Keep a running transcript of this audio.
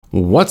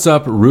What's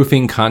up,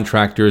 roofing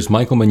contractors?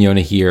 Michael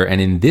Mignona here,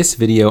 and in this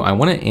video, I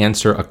want to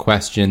answer a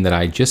question that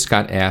I just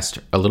got asked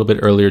a little bit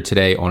earlier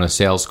today on a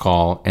sales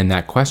call, and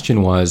that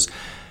question was,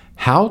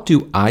 how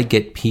do I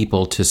get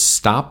people to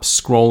stop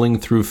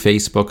scrolling through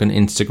Facebook and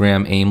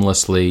Instagram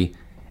aimlessly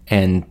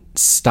and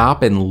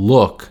stop and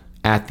look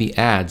at the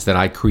ads that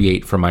I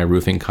create for my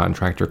roofing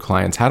contractor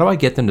clients? How do I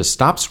get them to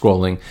stop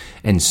scrolling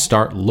and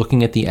start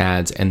looking at the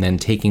ads and then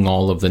taking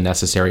all of the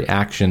necessary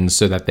actions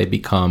so that they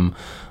become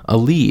a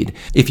lead?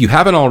 If you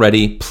haven't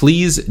already,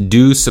 please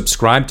do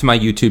subscribe to my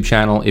YouTube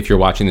channel. If you're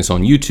watching this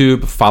on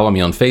YouTube, follow me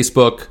on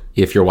Facebook.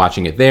 If you're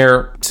watching it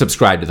there,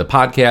 subscribe to the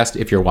podcast.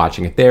 If you're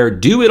watching it there,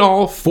 do it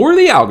all for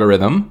the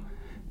algorithm.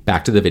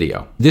 Back to the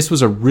video. This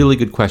was a really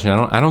good question.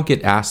 I don't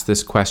get asked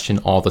this question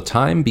all the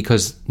time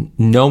because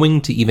knowing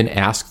to even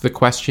ask the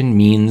question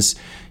means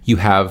you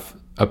have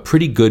a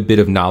pretty good bit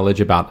of knowledge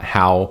about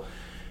how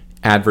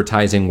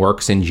advertising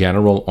works in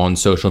general on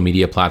social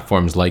media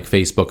platforms like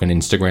Facebook and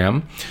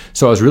Instagram.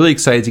 So I was really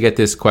excited to get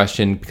this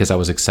question because I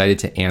was excited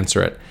to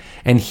answer it.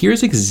 And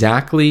here's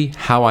exactly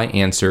how I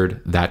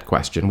answered that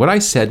question. What I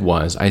said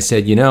was,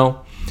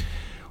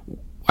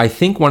 I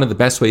think one of the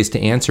best ways to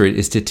answer it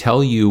is to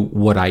tell you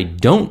what I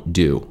don't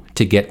do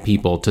to get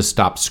people to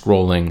stop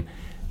scrolling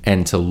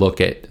and to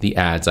look at the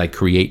ads I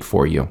create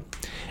for you.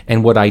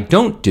 And what I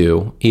don't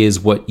do is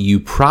what you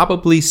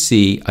probably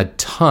see a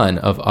ton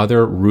of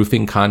other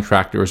roofing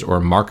contractors or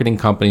marketing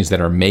companies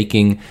that are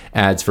making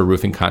ads for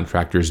roofing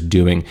contractors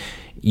doing.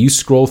 You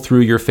scroll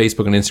through your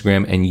Facebook and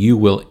Instagram and you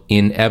will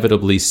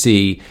inevitably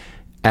see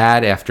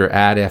ad after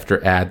ad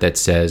after ad that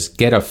says,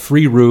 get a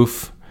free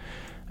roof,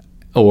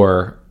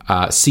 or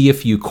see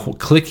if you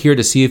click here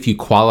to see if you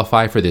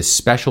qualify for this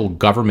special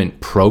government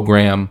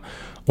program,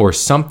 or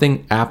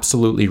something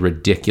absolutely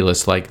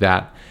ridiculous like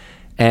that.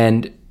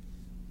 And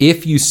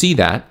if you see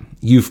that,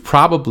 you've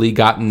probably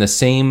gotten the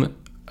same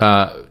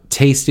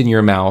taste in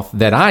your mouth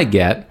that I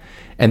get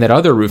and that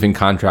other roofing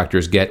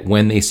contractors get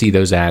when they see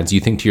those ads.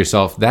 You think to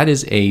yourself, that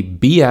is a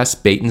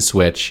BS bait and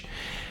switch.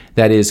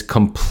 That is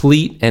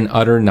complete and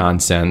utter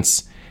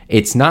nonsense.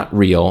 It's not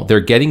real.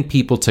 They're getting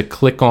people to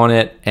click on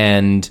it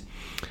and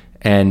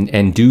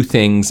do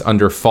things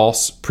under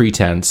false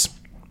pretense.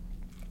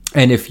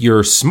 And if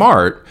you're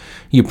smart,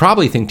 you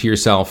probably think to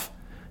yourself,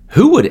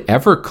 who would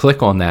ever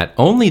click on that?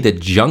 Only the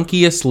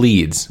junkiest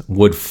leads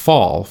would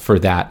fall for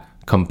that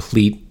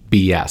complete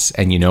BS.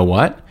 And you know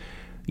what?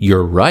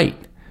 You're right.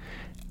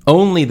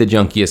 Only the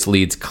junkiest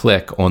leads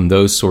click on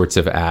those sorts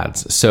of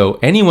ads. So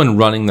anyone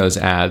running those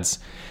ads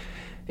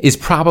is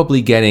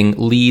probably getting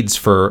leads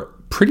for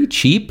pretty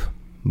cheap,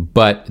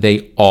 but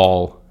they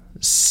all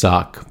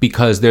suck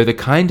because they're the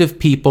kind of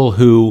people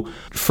who,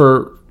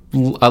 for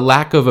a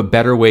lack of a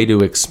better way to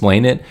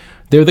explain it,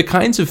 they're the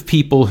kinds of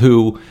people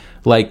who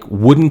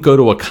wouldn't go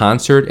to a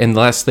concert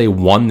unless they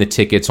won the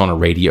tickets on a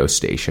radio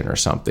station or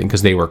something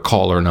because they were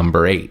caller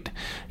number 8.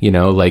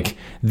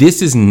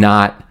 This is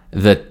not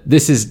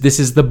this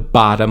is the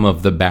bottom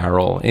of the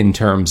barrel in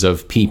terms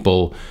of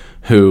people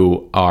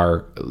who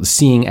are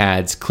seeing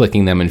ads,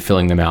 clicking them and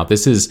filling them out.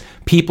 This is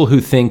people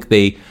who think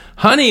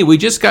honey, we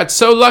just got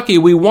so lucky,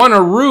 we won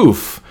a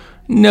roof.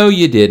 No,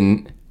 you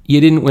didn't.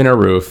 You didn't win a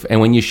roof. And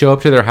when you show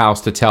up to their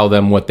house to tell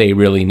them what they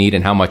really need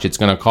and how much it's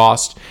going to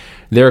cost,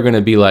 they're going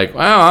to be like, oh,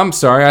 I'm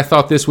sorry, I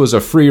thought this was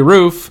a free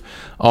roof.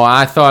 Oh,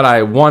 I thought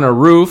I won a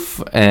roof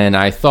and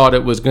I thought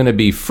it was going to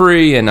be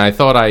free and I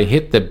thought I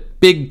hit the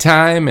big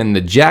time and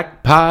the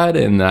jackpot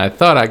and I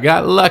thought I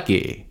got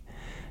lucky.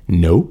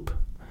 Nope.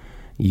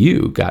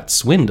 You got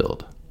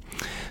swindled.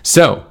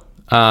 So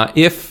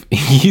if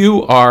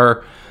you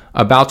are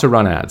about to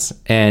run ads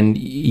and,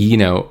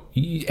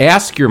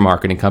 ask your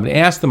marketing company,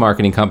 ask the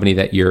marketing company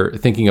that you're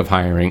thinking of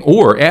hiring,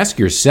 or ask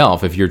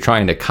yourself if you're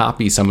trying to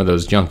copy some of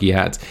those junky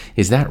ads,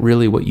 is that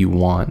really what you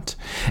want?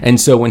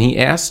 And so when he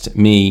asked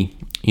me,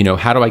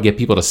 how do I get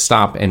people to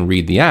stop and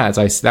read the ads?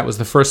 That was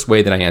the first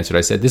way that I answered.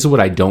 I said, this is what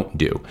I don't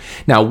do.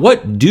 Now,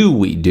 what do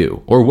we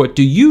do, or what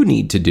do you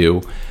need to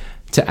do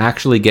to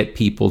actually get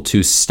people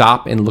to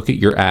stop and look at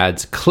your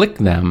ads, click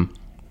them,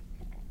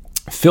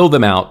 fill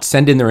them out,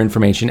 send in their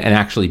information, and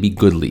actually be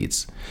good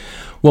leads?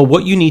 Well,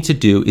 what you need to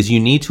do is you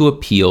need to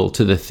appeal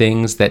to the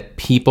things that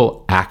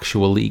people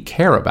actually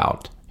care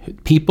about.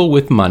 People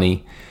with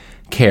money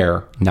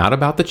care not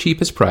about the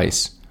cheapest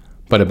price,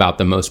 but about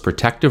the most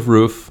protective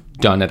roof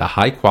done at a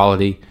high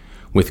quality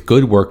with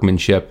good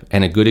workmanship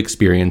and a good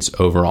experience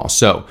overall.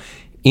 So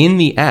in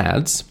the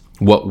ads,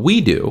 what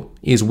we do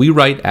is we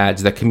write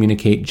ads that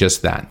communicate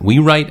just that. We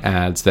write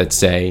ads that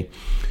say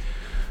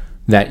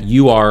that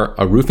you are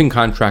a roofing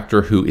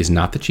contractor who is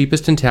not the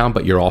cheapest in town,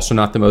 but you're also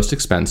not the most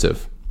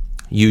expensive.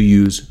 You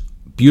use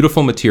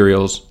beautiful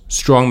materials,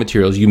 strong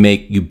materials.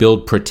 You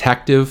build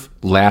protective,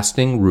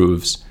 lasting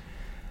roofs,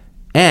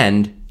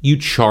 and you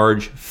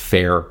charge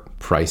fair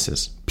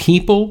prices.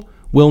 People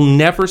will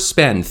never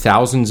spend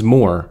thousands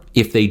more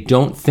if they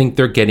don't think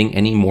they're getting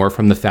any more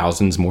from the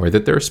thousands more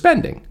that they're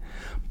spending.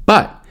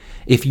 But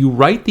if you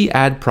write the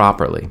ad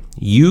properly,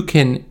 it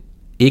can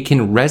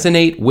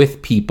resonate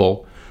with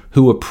people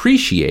who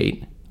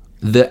appreciate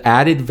the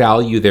added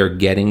value they're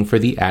getting for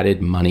the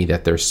added money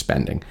that they're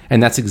spending.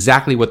 And that's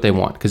exactly what they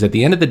want. Because at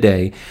the end of the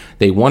day,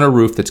 they want a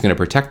roof that's going to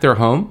protect their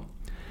home,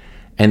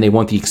 and they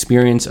want the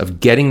experience of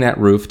getting that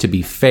roof to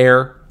be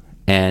fair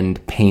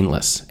and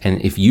painless.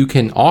 And if you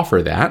can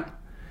offer that,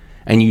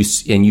 and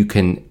you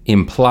can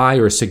imply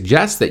or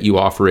suggest that you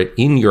offer it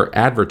in your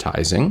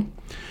advertising,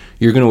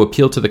 you're going to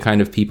appeal to the kind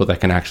of people that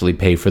can actually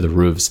pay for the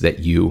roofs that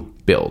you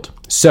build.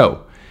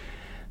 So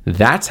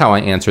that's how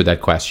I answered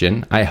that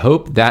question. I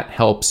hope that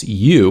helps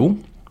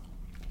you.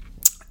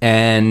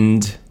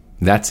 And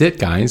that's it,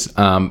 guys.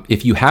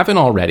 If you haven't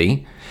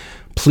already,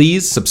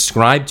 please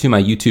subscribe to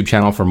my YouTube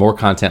channel for more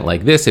content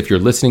like this. If you're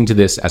listening to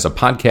this as a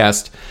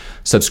podcast,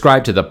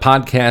 subscribe to the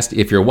podcast.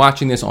 If you're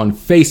watching this on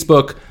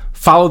Facebook,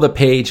 follow the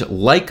page,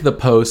 like the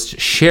post,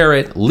 share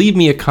it, leave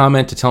me a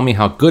comment to tell me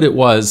how good it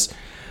was.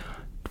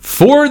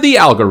 For the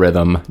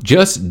algorithm,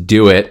 just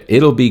do it.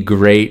 It'll be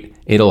great.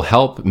 It'll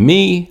help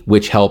me,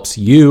 which helps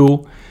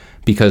you,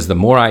 because the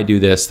more I do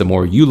this, the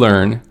more you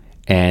learn,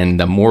 and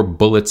the more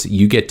bullets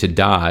you get to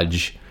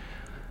dodge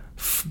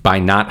by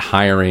not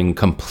hiring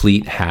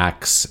complete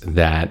hacks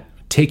that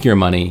take your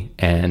money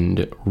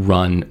and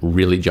run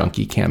really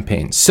junky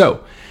campaigns.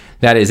 So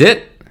that is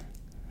it.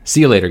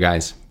 See you later,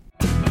 guys.